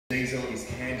diesel is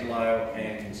Candelo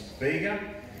and Bega.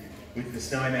 With the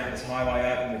Snowy Mountains Highway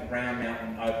open, with Brown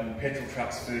Mountain open, petrol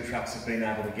trucks, food trucks have been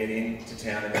able to get into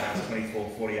town in the last 24,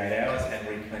 48 hours and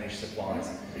replenish supplies.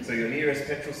 So your nearest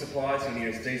petrol supplies, your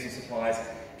nearest diesel supplies,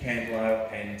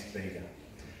 Candelo and Bega.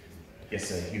 Yes,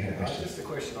 sir, you had a question. Just a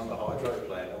question on the hydro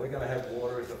plant. Are we going to have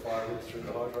water if the fire rips through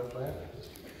the hydro plant?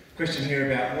 Question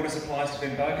here about water supplies to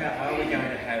Bebomka. Are we going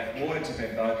to have water to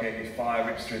Bebomka if fire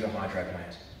rips through the hydro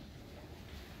plant?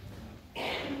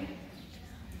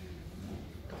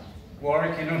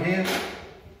 Warwick, you're not here.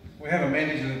 We have a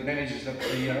manager that manages up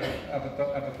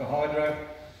at the hydro.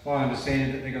 My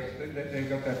understanding that they've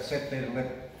got that set there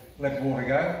to let water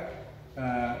go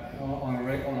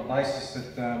on a basis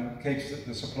that keeps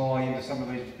the supply into some of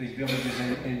these villages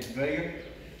in Bega.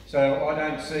 So I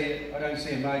don't see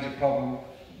a major problem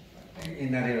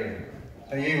in that area.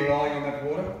 Are you relying on that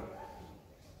water?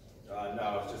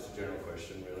 No, it's just a general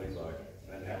question, really,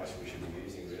 and how much we should be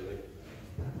using, really.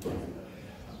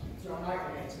 John, I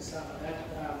can answer some of that.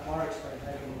 Warwick's been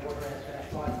having water at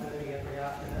about 5:30 every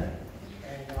afternoon,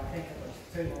 and I think it was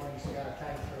 2 mornings ago it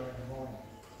came through in the morning.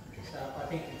 So I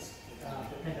think it's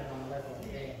dependent on the level of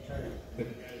the dam too. But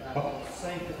it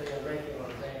seemed to be a regular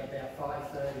event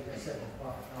about 5:30 to 7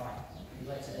 o'clock at night. He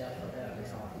lets it out for about an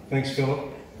hour. Thanks,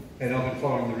 Philip. And I've been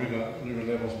following the river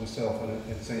levels myself, and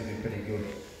it seems to be pretty good.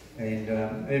 And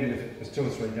even if it's 2 or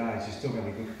 3 days, you're still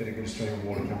going to get a good stream of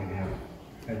water coming out.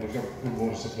 And we've got good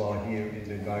water supply here in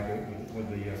Bebomka with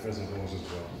the reservoirs as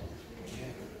well.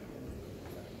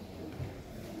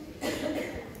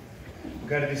 We'll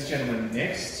go to this gentleman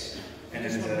next. And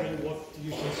I'm just wondering what do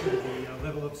you consider the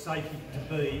level of safety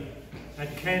to be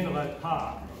at Candelo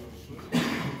Park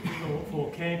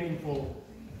for camping,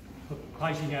 for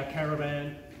placing our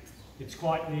caravan. It's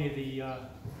quite near the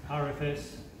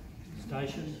RFS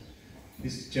station.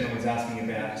 This gentleman's asking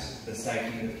about the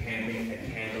safety of camping at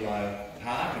Candelo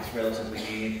Park. It's relatively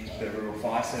near the Rural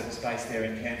Fire Service base there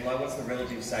in Candelo. What's the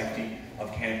relative safety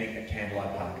of camping at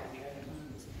Candelo Park?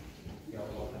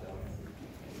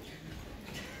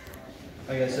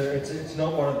 Okay, so it's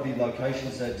not one of the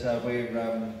locations that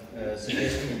we're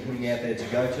suggesting and putting out there to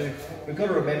go to. We've got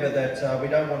to remember that we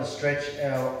don't want to stretch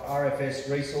our RFS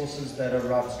resources that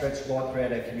are stretched right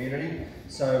throughout our community.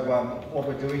 So what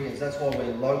we're doing is that's why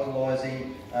we're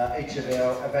localising each of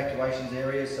our evacuations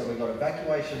areas. So we've got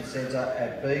evacuation centre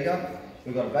at Bega,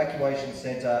 we've got evacuation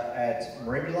centre at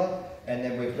Marimbula, and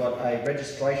then we've got a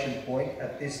registration point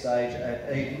at this stage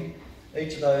at Eden.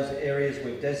 Each of those areas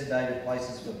we've designated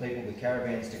places for people with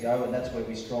caravans to go, and that's where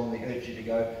we strongly urge you to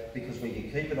go, because we can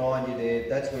keep an eye on you there.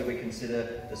 That's where we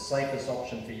consider the safest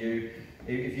option for you.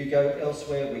 If you go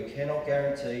elsewhere, we cannot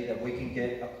guarantee that we can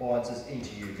get appliances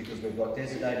into you, because we've got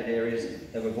designated areas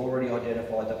that we've already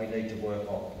identified that we need to work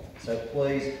on. So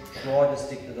please try to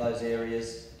stick to those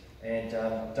areas, and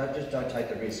don't take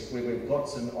the risk. We've got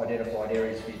some identified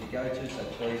areas for you to go to, so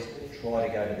please try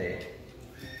to go to there.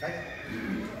 Okay?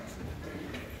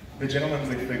 The gentleman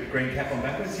with the green cap on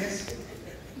backwards, yes?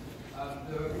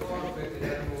 The fire-affected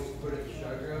animals put at the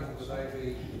showground, will they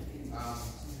be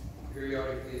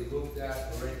periodically looked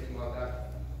at or anything like that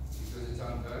because it's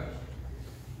unburned?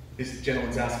 This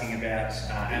gentleman's asking about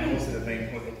animals that have been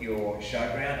put at your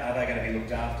showground. Are they going to be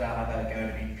looked after? Are they going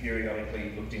to be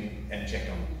periodically looked in and checked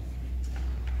on?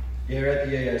 Yeah, at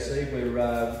the EOC we've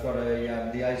got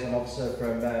a liaison officer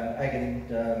from Ag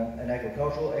and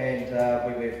Agricultural, and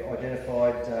we've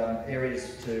identified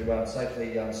areas to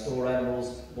safely store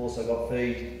animals. We've also got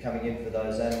feed coming in for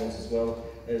those animals as well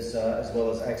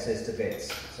as access to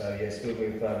vets. So yes,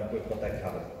 we've got that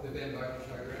covered. The Bebomka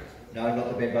showgrounds? No,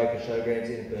 not the Bebomka showgrounds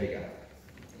in Bega.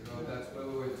 No, that's where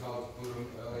we were told to put them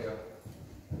earlier.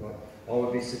 Right. I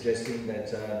would be suggesting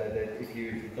that if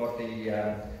you've got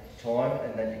the time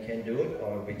and that you can do it, I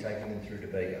would be taking them through to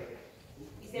Bega.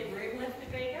 Is there room left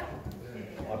at Bega?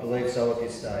 I believe so at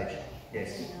this stage,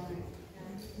 yes.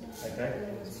 Okay,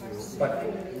 but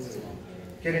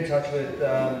get in touch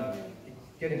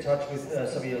with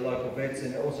some of your local vets,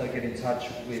 and also get in touch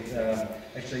with,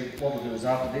 actually what we'll do is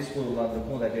after this we'll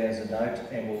record that down as a note,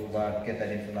 and we'll get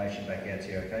that information back out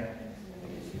to you, okay?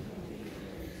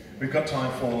 We've got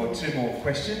time for 2 more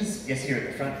questions. Yes, here at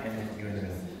the front, and then you in the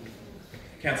middle.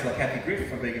 Councillor Kathy Griff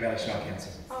from Bega Valley Shire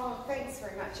Council. Oh, thanks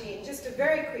very much, Ian. Just a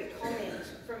very quick comment.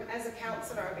 As a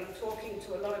councillor, I've been talking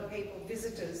to a lot of people,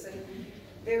 visitors, and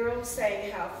they're all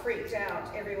saying how freaked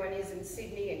out everyone is in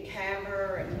Sydney and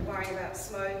Canberra and worrying about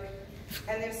smoke.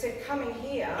 And they've said coming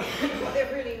here, what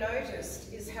they've really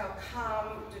noticed is how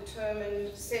calm,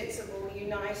 determined, sensible,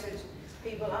 united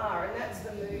people are, and that's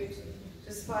the mood.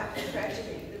 Despite the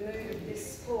tragedy, the mood of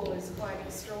this hall is quite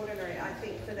extraordinary, I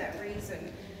think, for that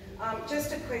reason.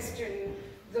 Just a question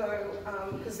though,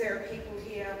 because there are people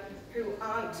here who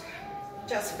aren't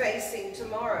just facing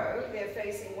tomorrow, they're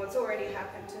facing what's already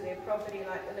happened to their property,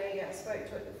 like the lady I spoke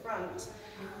to at the front.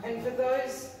 And for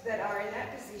those that are in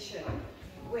that position,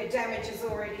 where damage has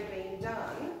already been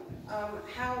done,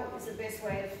 how is the best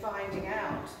way of finding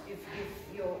out if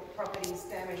your property is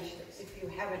damaged if you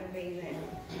haven't been there?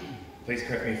 Please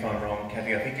correct me if I'm wrong,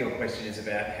 Kathy. I think your question is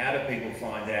about how do people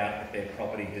find out that their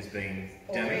property has been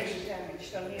damaged? Already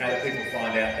damaged. On the How do people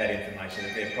find out that information,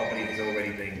 that their property has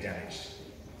already been damaged?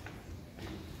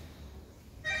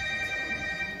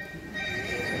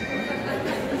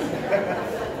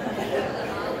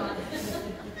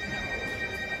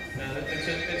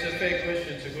 It's a fair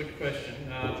question, it's a good question.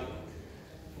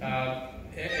 Our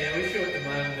issue at the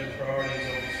moment, the priority is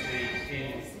obviously in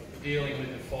dealing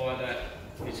with the fire that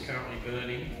is currently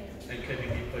burning and keeping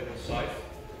you people safe.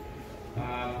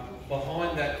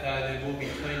 Behind that though, there will be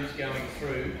teams going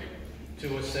through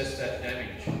to assess that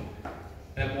damage.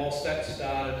 And whilst that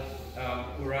started,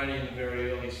 we're only in the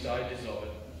very early stages of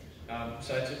it.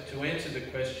 So to answer the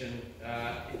question,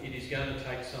 it is going to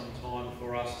take some time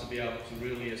for us to be able to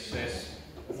really assess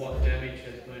what damage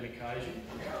has been occasioned.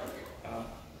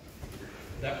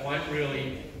 That won't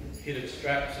really hit its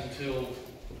straps until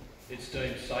it's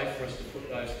deemed safe for us to put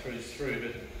those crews through,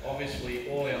 but obviously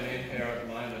all our manpower at the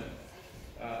moment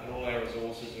and all our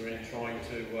resources are in trying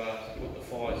to put the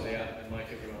fires out and make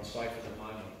everyone safe at the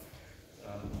moment.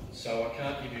 So I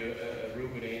can't give you a real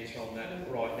good answer on that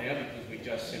right now because we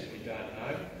just simply don't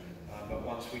know. But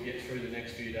once we get through the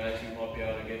next few days, we might be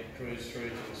able to get crews through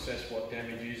to assess what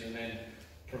damage is and then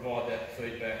provide that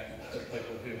feedback to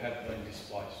people who have been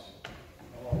displaced.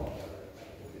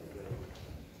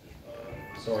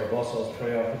 Sorry, boss, I was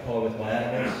preoccupied with my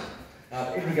animals.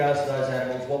 In regards to those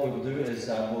animals, what we will do is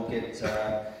we'll get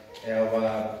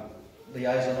our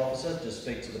liaison officer to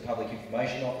speak to the public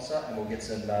information officer, and we'll get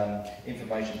some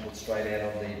information put straight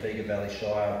out on the Bega Valley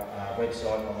Shire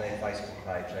website on their Facebook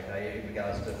page, okay, in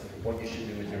regards to what you should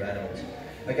do with your animals.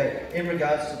 Okay, in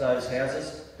regards to those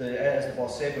houses, as the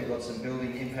boss said, we've got some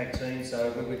building impact teams,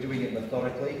 so we're doing it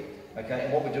methodically. Okay,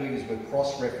 and what we're doing is we're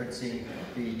cross-referencing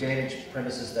the damaged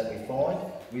premises that we find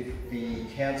with the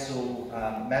council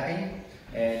mapping,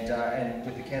 and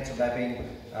with the council mapping,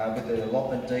 with the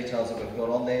allotment details that we've got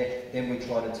on there, then we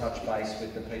try to touch base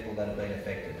with the people that have been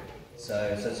affected. So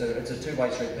it's a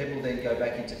two-way street. People then go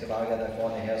back into Cabargo, they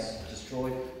find their house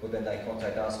destroyed, well then they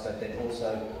contact us, but then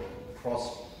also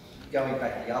going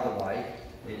back the other way,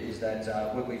 is that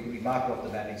we mark off the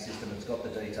mapping system, it's got the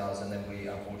details, and then we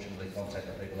unfortunately contact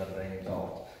the people that have been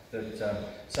involved. But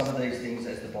some of these things,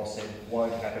 as the boss said,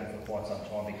 won't happen for quite some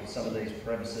time because some of these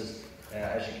premises,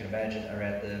 as you can imagine, are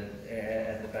at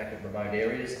the back of remote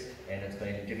areas, and it's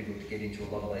been difficult to get into a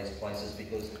lot of these places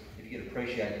because if you can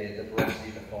appreciate the velocity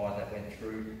of the fire that went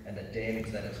through and the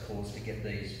damage that it's caused to get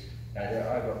these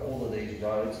over all of these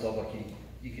roads, like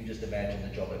you can just imagine the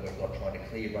job that we've got trying to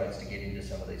clear roads to get into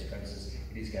some of these premises.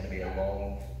 It is going to be a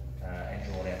long and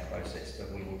drawn out process, but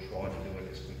we will try to do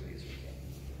it as quickly as we can.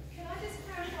 Can I just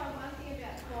clarify one thing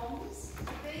about bombs?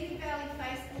 The Bega Valley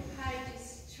Facebook page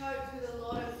is choked with a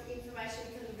lot of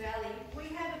information for the valley. We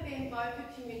have a Bebomka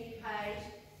community page.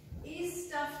 Is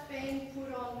stuff being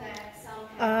put on that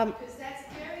somehow? Because that's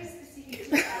very specific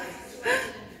to our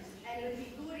situation, and it would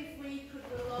be good if we could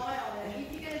rely on it.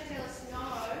 If you're going to tell us no,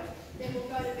 then we'll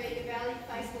go to Bega Valley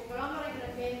Facebook, but I'm not even a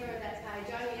member of that page,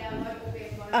 only our local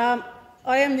Bebomka.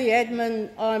 I am the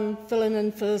admin. I'm filling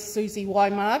in for Susie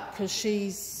Wymark because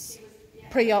she's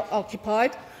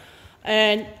preoccupied,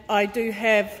 and I do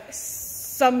have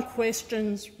some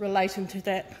questions relating to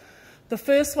that. The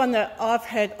first one that I've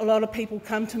had a lot of people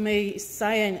come to me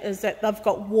saying is that they've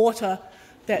got water,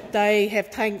 that they have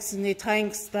tanks in their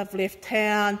tanks, they've left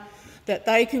town, that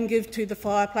they can give to the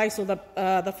fireplace or the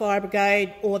fire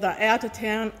brigade or the out of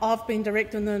town. I've been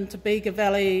directing them to Bega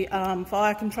Valley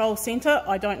Fire Control Centre.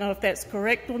 I don't know if that's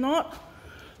correct or not.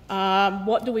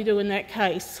 What do we do in that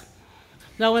case?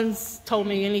 No one's told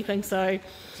me anything, so...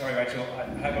 Sorry, Rachel, I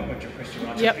hope I've got your question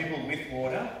right. Yep. So people with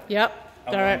water are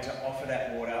They're willing to offer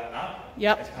that water up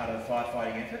as part of the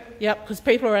firefighting effort? Yep, because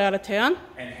people are out of town.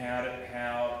 And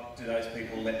how do those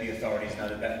people let the authorities know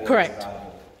that water is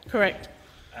available? Correct.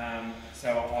 So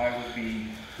I would be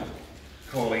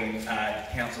calling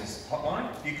council's hotline.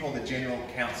 You call the general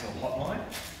council hotline.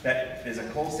 There's a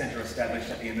call centre established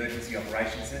at the Emergency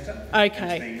Operations Centre. Okay.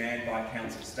 And it's being manned by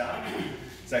council staff.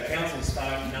 So council's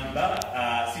phone number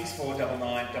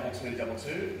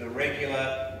 64992222. The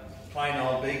regular plain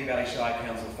old Bega Valley Shire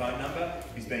Council phone number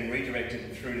is being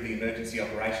redirected through to the Emergency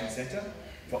Operations Centre.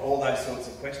 for all those sorts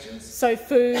of questions. So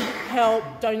food, help,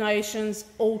 donations,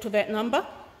 all to that number?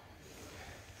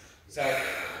 So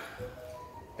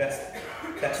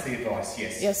that's the advice,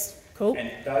 yes. Yes, cool.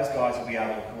 And those guys will be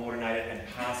able to coordinate it and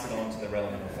pass it on to the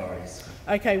relevant authorities.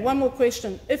 Okay, one more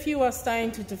question. If you are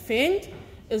staying to defend,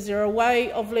 is there a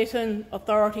way of letting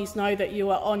authorities know that you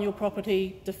are on your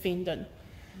property defending?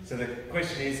 So the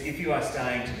question is, if you are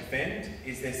staying to defend,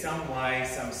 is there some way,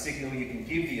 some signal you can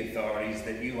give the authorities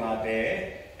that you are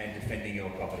there and defending your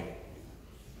property?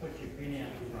 Put your bin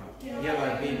out the front.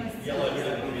 Yellow bin. Yellow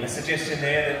bin. A suggestion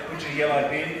there that put your yellow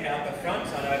bin out the front.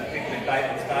 I know people in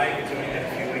Batemans Bay were doing that a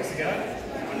few weeks ago.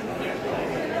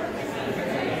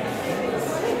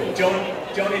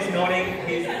 John is nodding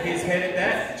his head at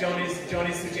that. John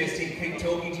is suggesting keep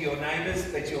talking to your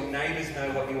neighbours, let your neighbours know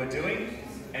what you are doing,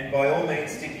 and by all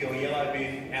means stick your yellow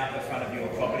bin out the front of your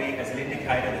property as an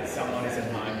indicator that someone is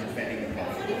at home defending the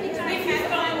property. If you've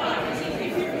got one,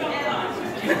 if you've got one.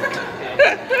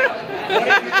 What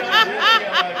have you done with the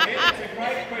yellow bin? It's a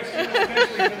great question,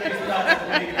 especially for these parts of the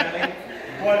Big Valley.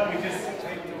 Why don't we just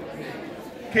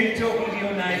keep talking to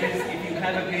your neighbours? If you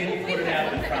have a bin, put it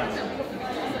out the front.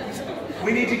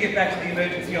 We need to get back to the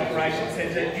Emergency Operations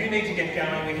Centre. You need to get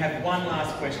going. We have one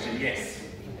last question. Yes.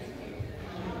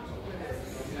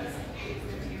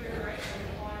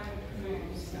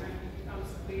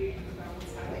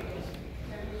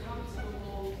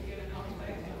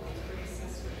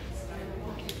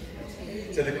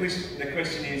 So the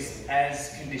question is,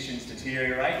 as conditions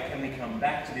deteriorate, can we come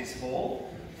back to this hall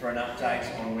for an update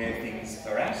on where things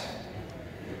are at?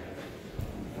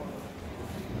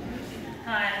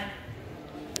 Hi.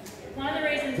 One of the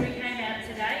reasons we came out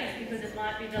today is because it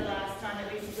might be the last time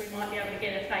that we might be able to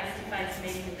get a face-to-face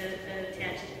meeting with the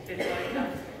township of Bebomka.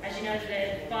 As you know,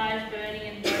 the fires burning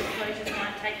and road closures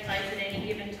might take place at any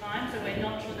given time, so we're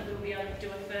not sure that we'll be able to do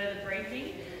a further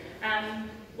briefing.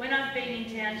 When I've been in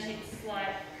townships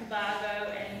like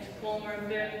Cabargo and Palmer and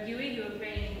Bebomka who have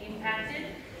been impacted,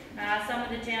 some of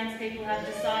the townspeople have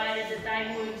decided that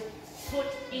they would put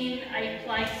in a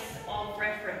place of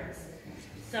reference,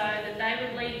 so that they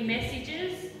would leave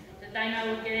messages that they know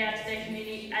would get out to their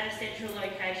community at a central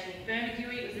location. In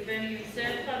Bebomka, it was the Bebomka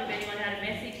Surf Club. If anyone had a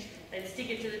message, they'd stick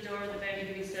it to the door of the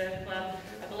Bebomka Surf Club.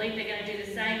 I believe they're going to do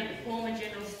the same at the Palmer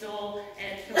General Store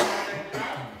and at Cabargo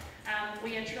Club.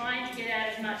 We are trying to get out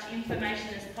as much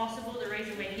information as possible. The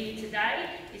reason we're here today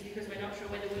is because we're not sure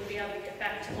whether we'll be able to get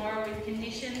back tomorrow with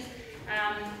conditions.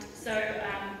 I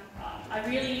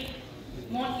really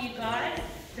want you guys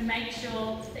to make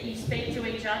sure that you speak to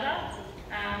each other.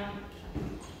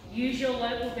 Use your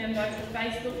local Bebomka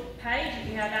Facebook page if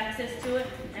you have access to it,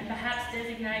 and perhaps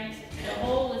designate the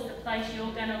hall as the place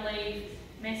you're going to leave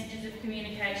messages of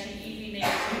communication if you need to,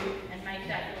 and make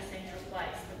that your central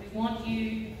place. But we want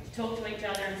you to talk to each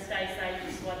other and stay safe.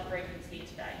 This is why the briefing's here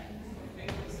today.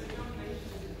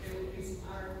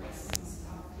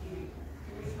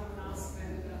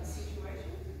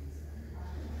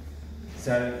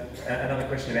 So another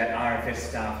question about RFS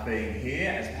staff being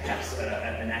here as perhaps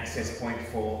an access point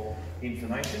for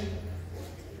information.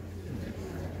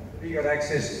 Have you got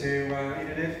access to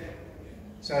internet?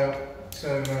 So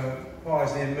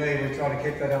Pies and me, we try to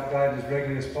keep that updated as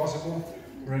regularly as possible.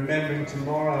 Remembering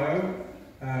tomorrow,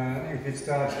 if it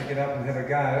starts to get up and have a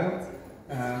go,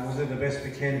 we'll do the best we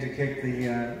can to keep the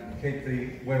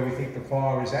where we think the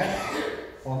fire is at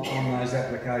on those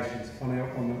applications on the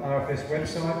RFS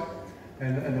website.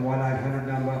 And the 1-800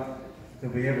 number,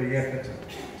 there'll be every effort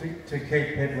to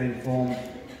keep people informed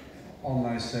on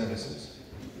those services.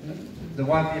 The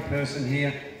one-year person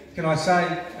here, can I say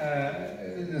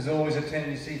there's always a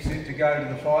tendency to go to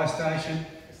the fire station.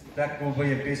 That will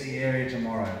be a busy area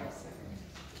tomorrow.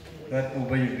 That will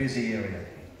be a busy area.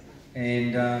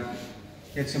 And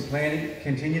get some planning,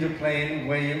 continue to plan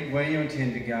where you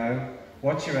intend to go,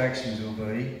 what your actions will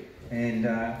be, and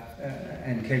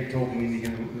keep talking in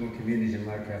your little communities and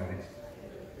localities.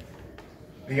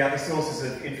 The other sources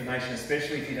of information,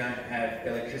 especially if you don't have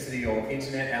electricity or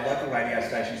internet, our local radio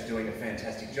station is doing a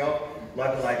fantastic job.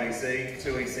 Local ABC,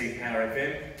 2EC Power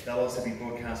FM, they'll also be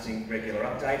broadcasting regular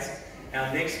updates.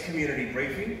 Our next community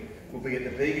briefing will be at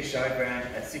the Bega Showground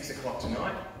at 6 o'clock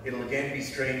tonight. It'll again be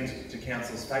streamed to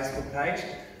Council's Facebook page.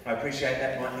 I appreciate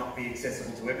that might not be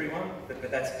accessible to everyone,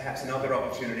 but that's perhaps another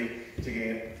opportunity to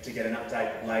get an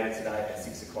update later today at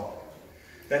 6 o'clock.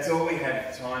 That's all we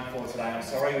have time for today. I'm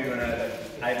sorry we weren't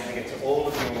able to get to all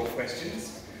of your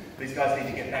questions. These guys need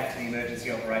to get back to the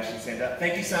Emergency Operations Centre.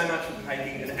 Thank you so much for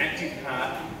taking an active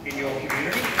part in your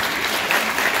community.